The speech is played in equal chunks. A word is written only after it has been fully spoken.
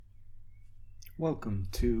Welcome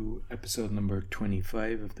to episode number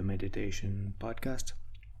 25 of the Meditation Podcast.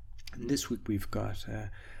 And this week we've got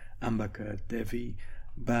Ambika, Devi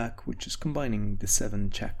back, which is combining the 7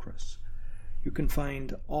 chakras. You can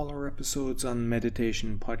find all our episodes on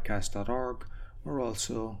meditationpodcast.org, or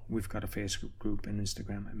also we've got a Facebook group and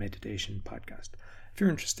Instagram at Meditation Podcast. If you're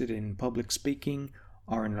interested in public speaking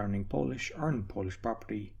or in learning Polish or in Polish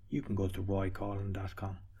property, you can go to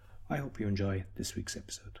roycolin.com. I hope you enjoy this week's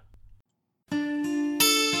episode.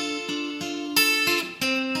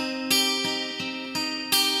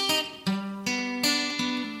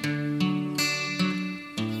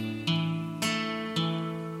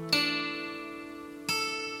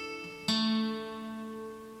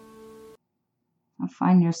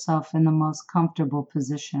 Find yourself in the most comfortable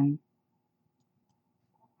position.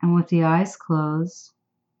 And with the eyes closed,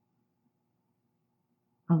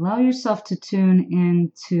 allow yourself to tune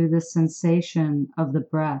into the sensation of the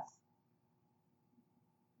breath.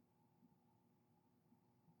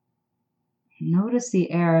 Notice the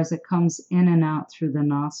air as it comes in and out through the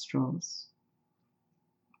nostrils.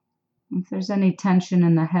 If there's any tension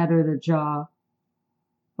in the head or the jaw,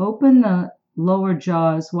 open the lower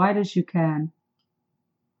jaw as wide as you can,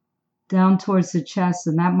 down towards the chest,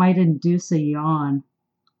 and that might induce a yawn.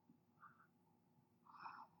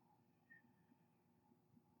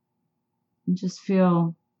 And just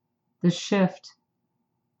feel the shift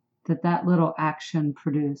that little action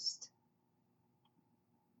produced.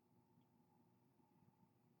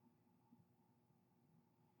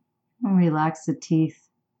 And relax the teeth.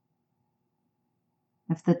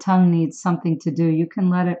 If the tongue needs something to do, you can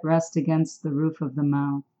let it rest against the roof of the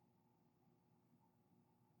mouth.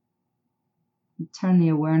 Turn the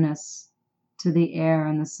awareness to the air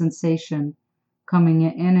and the sensation coming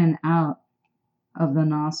in and out of the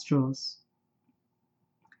nostrils.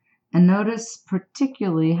 And notice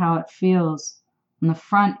particularly how it feels on the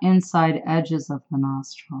front inside edges of the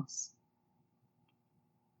nostrils.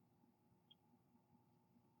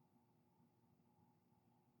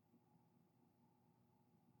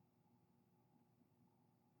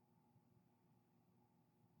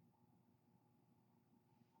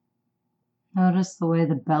 Notice the way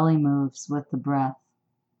the belly moves with the breath.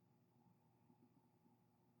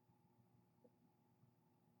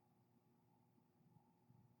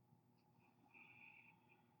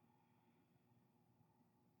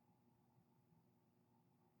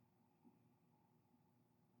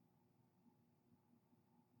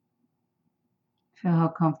 Feel how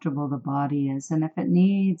comfortable the body is, and if it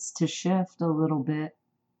needs to shift a little bit,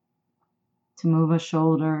 to move a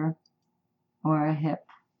shoulder or a hip,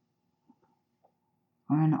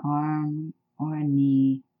 or an arm or a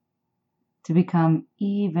knee, to become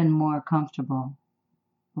even more comfortable,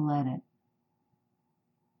 let it.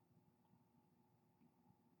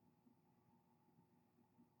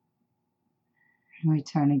 And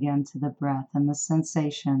return again to the breath and the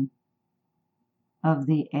sensation of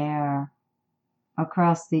the air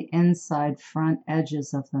across the inside front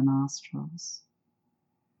edges of the nostrils.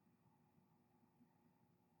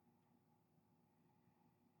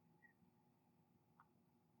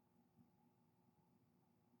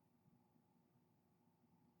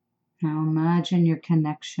 Now imagine your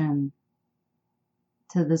connection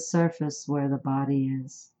to the surface where the body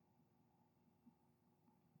is.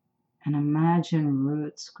 And imagine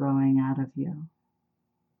roots growing out of you,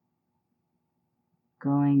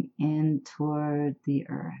 going in toward the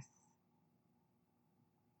earth,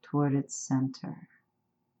 toward its center.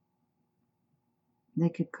 They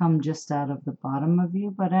could come just out of the bottom of you,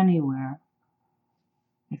 but anywhere,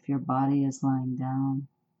 if your body is lying down.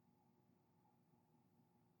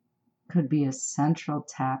 Could be a central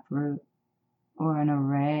taproot or an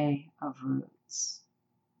array of roots.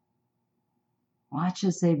 Watch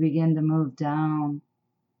as they begin to move down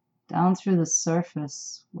through the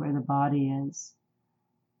surface where the body is,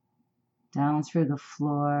 down through the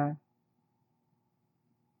floor,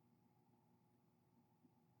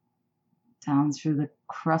 down through the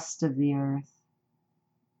crust of the earth,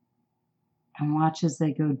 and watch as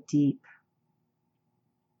they go deep.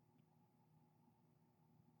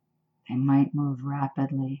 They might move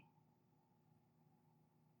rapidly.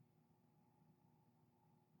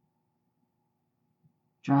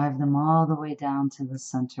 Drive them all the way down to the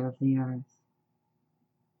center of the earth.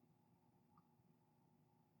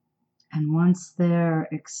 And once there,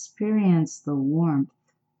 experience the warmth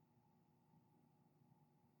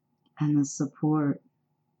and the support.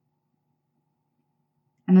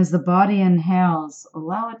 And as the body inhales,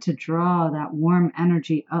 allow it to draw that warm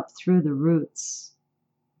energy up through the roots,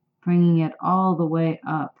 bringing it all the way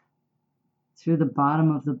up through the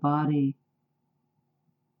bottom of the body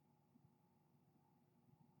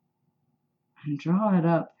and draw it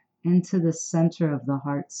up into the center of the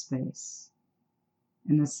heart space,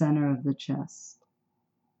 in the center of the chest.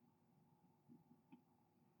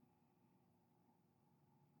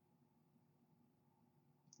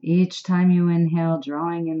 Each time you inhale,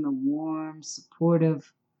 drawing in the warm,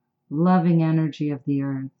 supportive, loving energy of the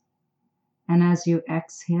earth. And as you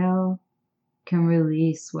exhale, can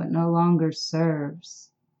release what no longer serves,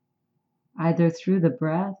 either through the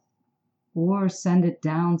breath or send it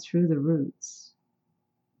down through the roots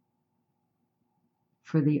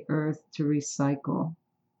for the earth to recycle.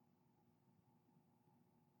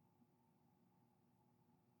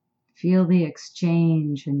 Feel the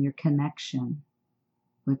exchange and your connection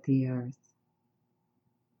with the earth.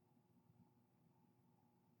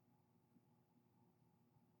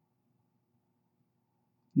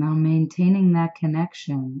 Now, maintaining that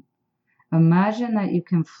connection, imagine that you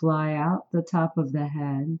can fly out the top of the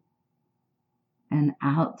head and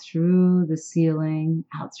out through the ceiling,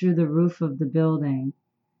 out through the roof of the building,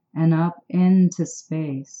 and up into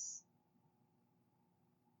space.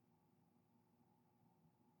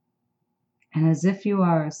 And as if you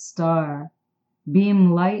are a star,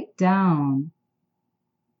 beam light down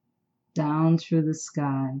through the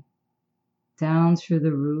sky, down through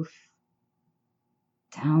the roof,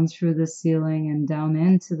 down through the ceiling, and down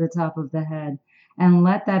into the top of the head. And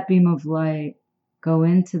let that beam of light go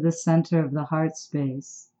into the center of the heart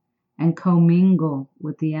space and commingle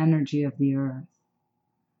with the energy of the earth.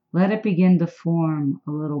 Let it begin to form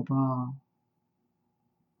a little ball.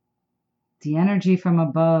 The energy from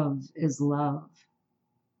above is love,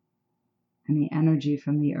 and the energy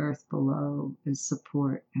from the earth below is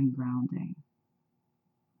support and grounding.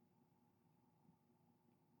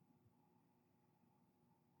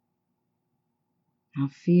 Now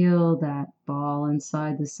feel that ball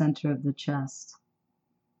inside the center of the chest,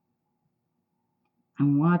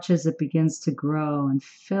 and watch as it begins to grow and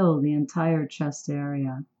fill the entire chest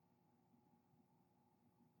area.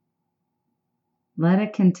 Let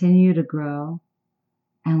it continue to grow,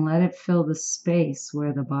 and let it fill the space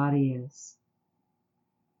where the body is.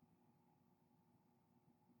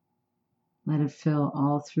 Let it fill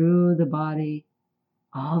all through the body,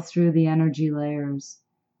 all through the energy layers,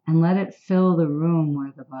 and let it fill the room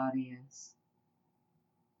where the body is.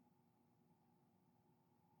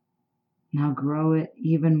 Now grow it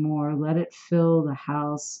even more. Let it fill the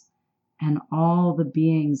house and all the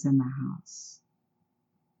beings in the house.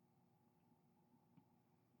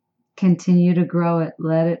 Continue to grow it.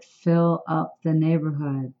 Let it fill up the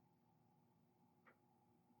neighborhood.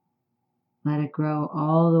 Let it grow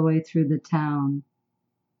all the way through the town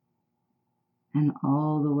and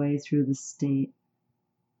all the way through the state.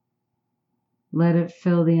 Let it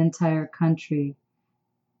fill the entire country,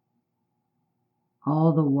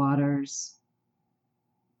 all the waters,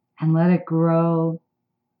 and let it grow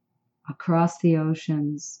across the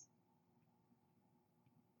oceans,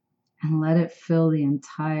 and let it fill the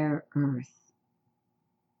entire earth.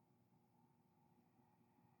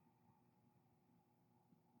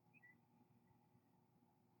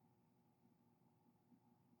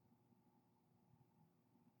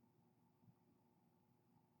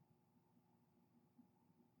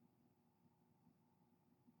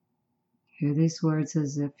 Hear these words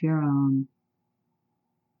as if your own,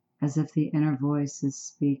 as if the inner voice is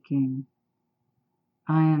speaking.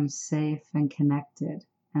 I am safe and connected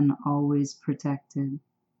and always protected.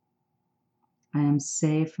 I am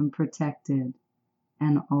safe and protected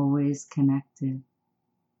and always connected.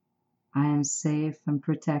 I am safe and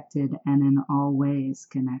protected and in all ways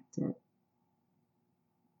connected.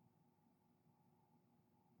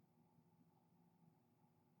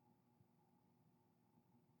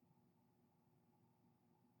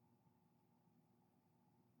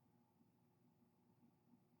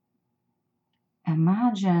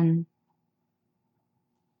 Imagine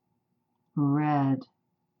red,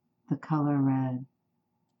 the color red.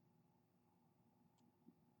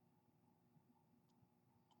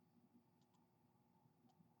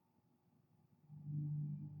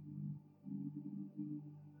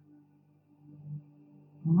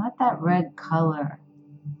 And let that red color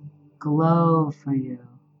glow for you.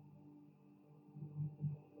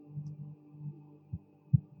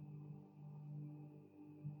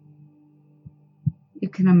 You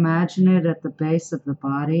can imagine it at the base of the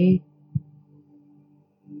body.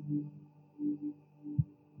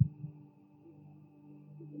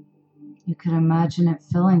 You can imagine it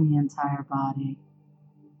filling the entire body.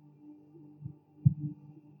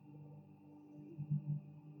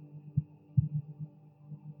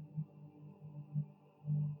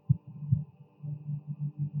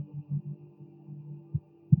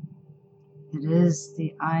 It is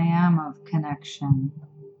the I am of connection.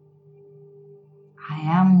 I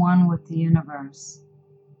am one with the universe,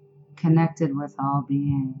 connected with all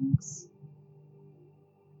beings.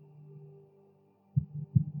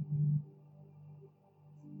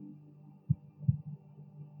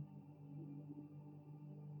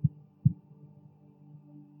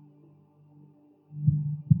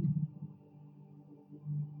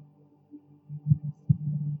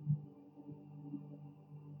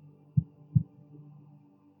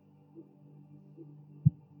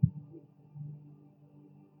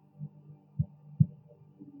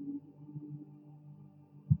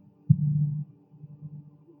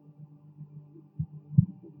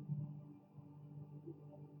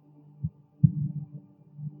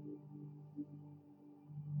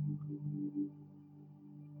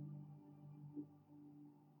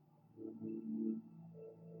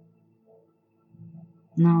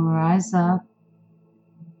 Now rise up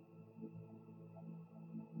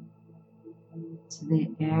to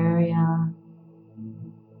the area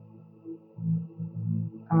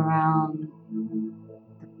around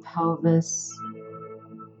the pelvis,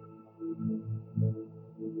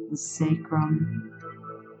 the sacrum.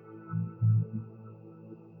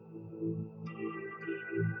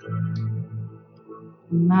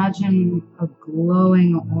 Imagine a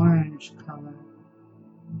glowing orange color.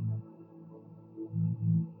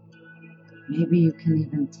 Maybe you can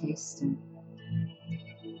even taste it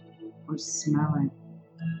or smell it.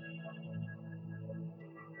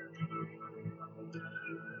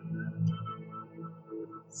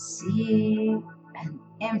 See an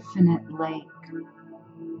infinite lake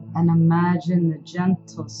and imagine the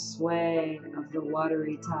gentle sway of the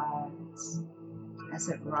watery tides as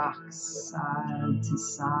it rocks side to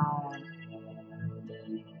side.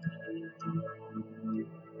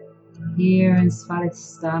 Here in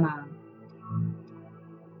Svadhisthana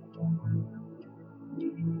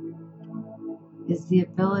is the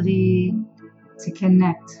ability to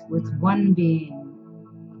connect with one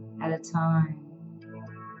being at a time.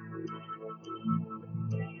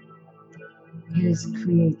 It is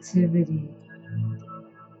creativity.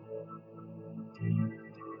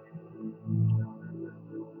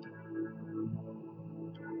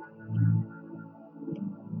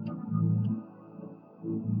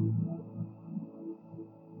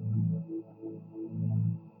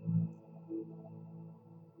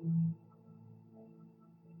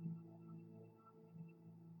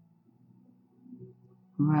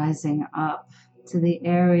 Rising up to the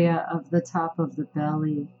area of the top of the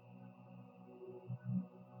belly.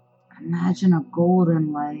 Imagine a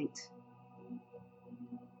golden light.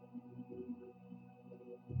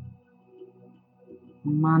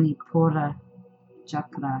 Manipura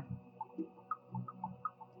Chakra.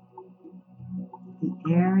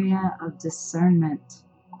 The area of discernment.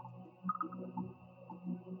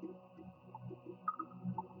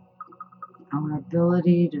 Our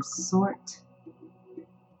ability to sort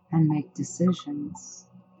and make decisions.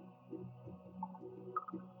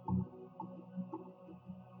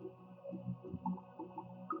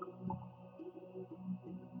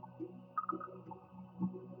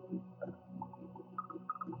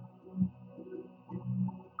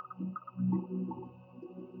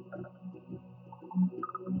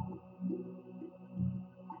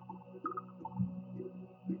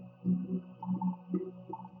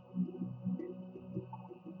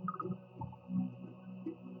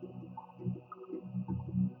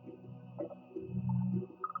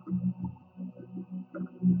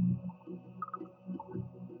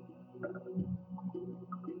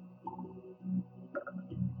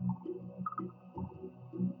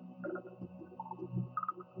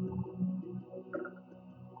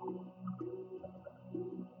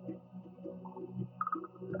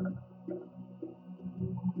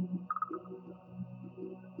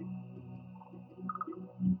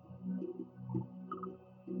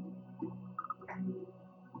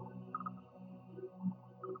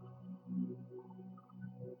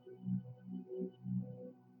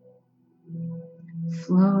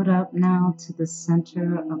 Float up now to the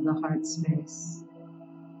center of the heart space.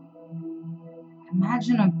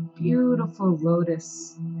 Imagine a beautiful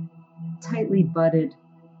lotus, tightly budded.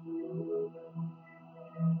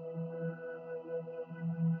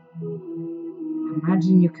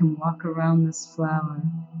 Imagine you can walk around this flower,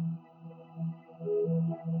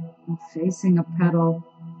 and facing a petal,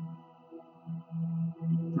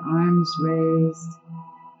 the arms raised.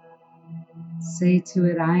 Say to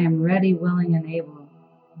it, I am ready, willing, and able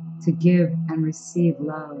to give and receive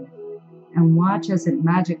love, and watch as it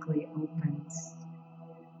magically opens.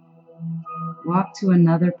 Walk to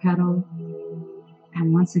another petal,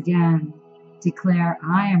 and once again, Declare,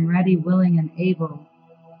 I am ready, willing, and able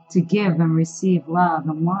to give and receive love,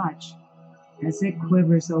 and watch as it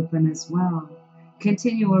quivers open as well.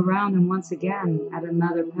 Continue around and once again at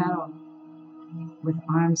another petal with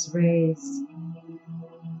arms raised.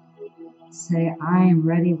 Say, I am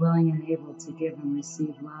ready, willing, and able to give and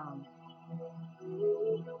receive love.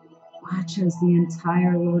 Watch as the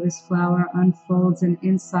entire lotus flower unfolds, and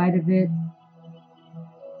inside of it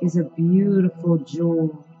is a beautiful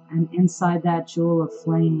jewel, and inside that jewel a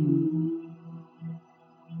flame.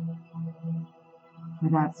 For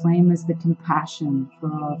that flame is the compassion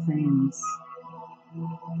for all things.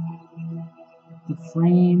 The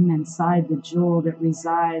flame inside the jewel that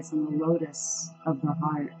resides in the lotus of the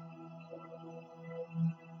heart.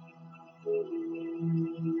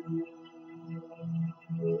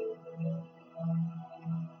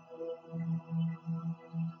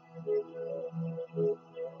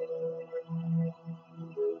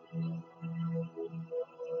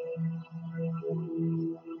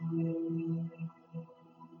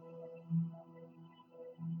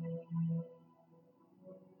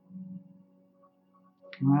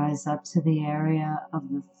 Rise up to the area of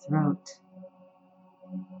the throat.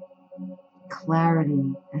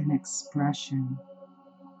 Clarity and expression.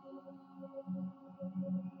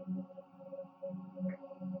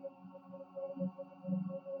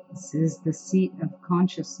 This is the seat of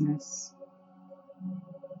consciousness,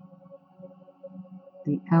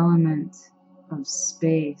 the element of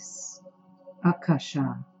space,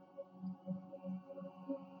 Akasha,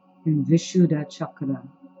 in Vishuddha Chakra.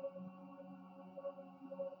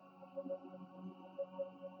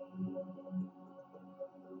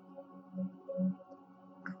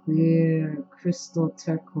 Clear crystal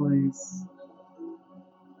turquoise,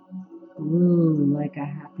 blue like a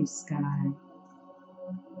happy sky.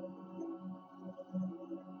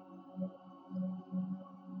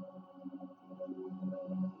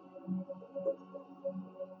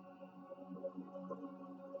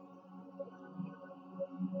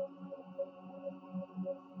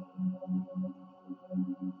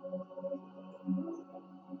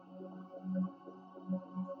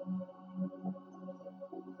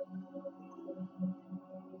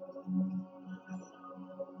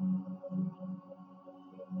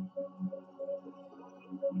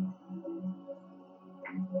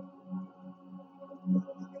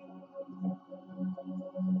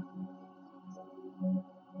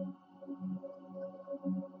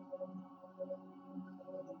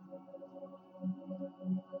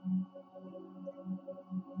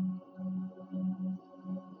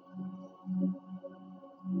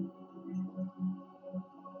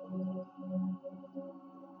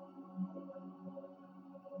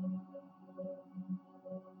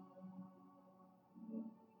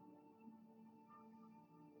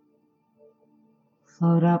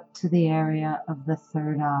 Float up to the area of the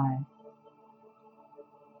third eye,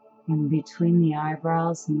 in between the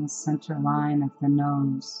eyebrows and the center line of the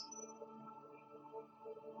nose.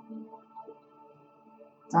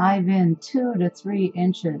 Dive in 2 to 3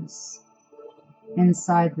 inches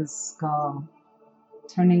inside the skull,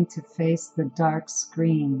 turning to face the dark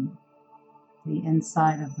screen, the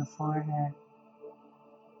inside of the forehead.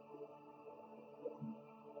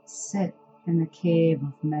 Sit in the cave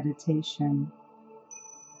of meditation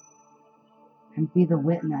and be the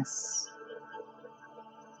witness.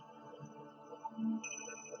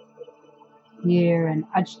 Here in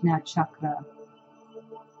Ajna Chakra,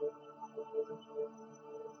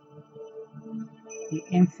 the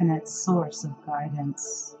infinite source of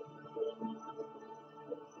guidance,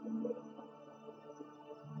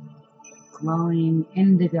 glowing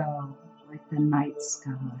indigo like the night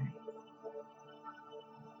sky.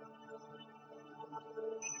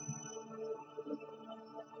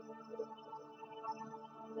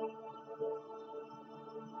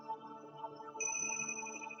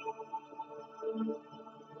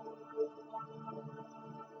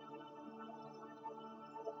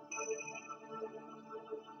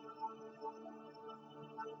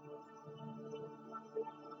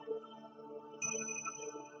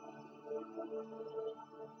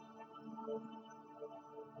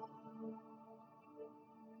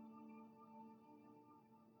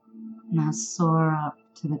 Now soar up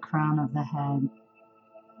to the crown of the head,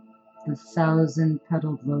 the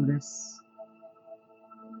 1,000-petaled lotus,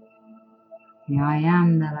 the I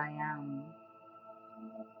am that I am,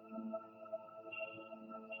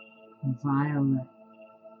 violet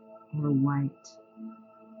or white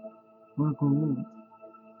or gold.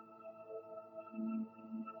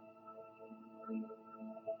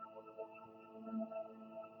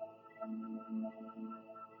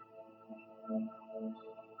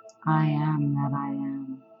 I am that I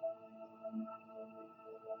am.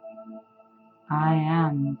 I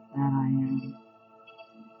am that I am.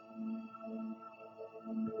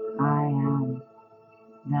 I am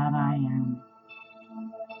that I am.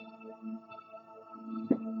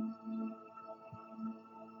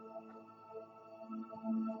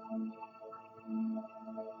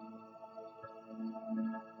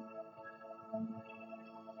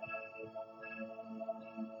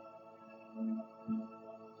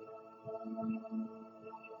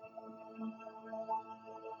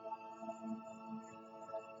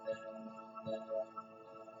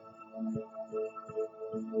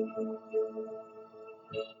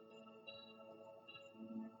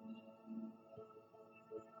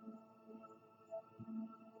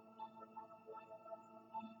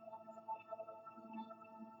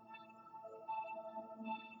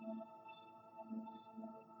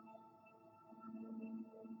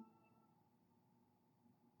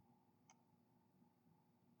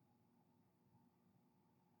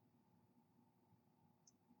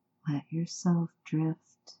 Let yourself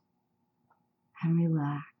drift and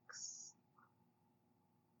relax.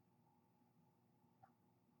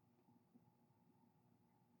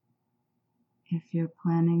 If you're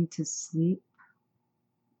planning to sleep,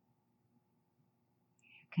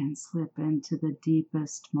 you can slip into the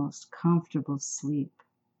deepest, most comfortable sleep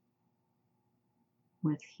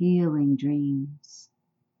with healing dreams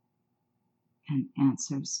and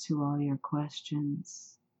answers to all your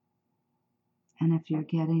questions. And if you're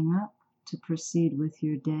getting up to proceed with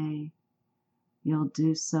your day, you'll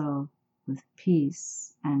do so with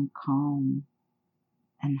peace and calm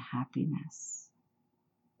and happiness.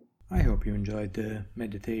 I hope you enjoyed the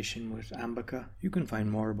meditation with Ambika. You can find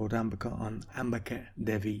more about Ambika on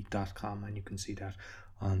ambikadevi.com, and you can see that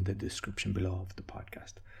on the description below of the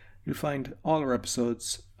podcast. You'll find all our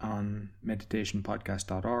episodes on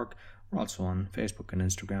meditationpodcast.org. We're also on Facebook and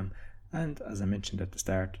Instagram. And as I mentioned at the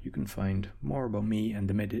start, you can find more about me and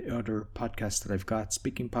the other podcasts that I've got,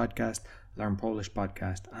 Speaking Podcast, Learn Polish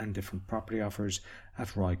Podcast, and different property offers at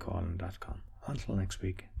roycolin.com. Until next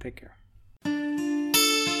week, take care.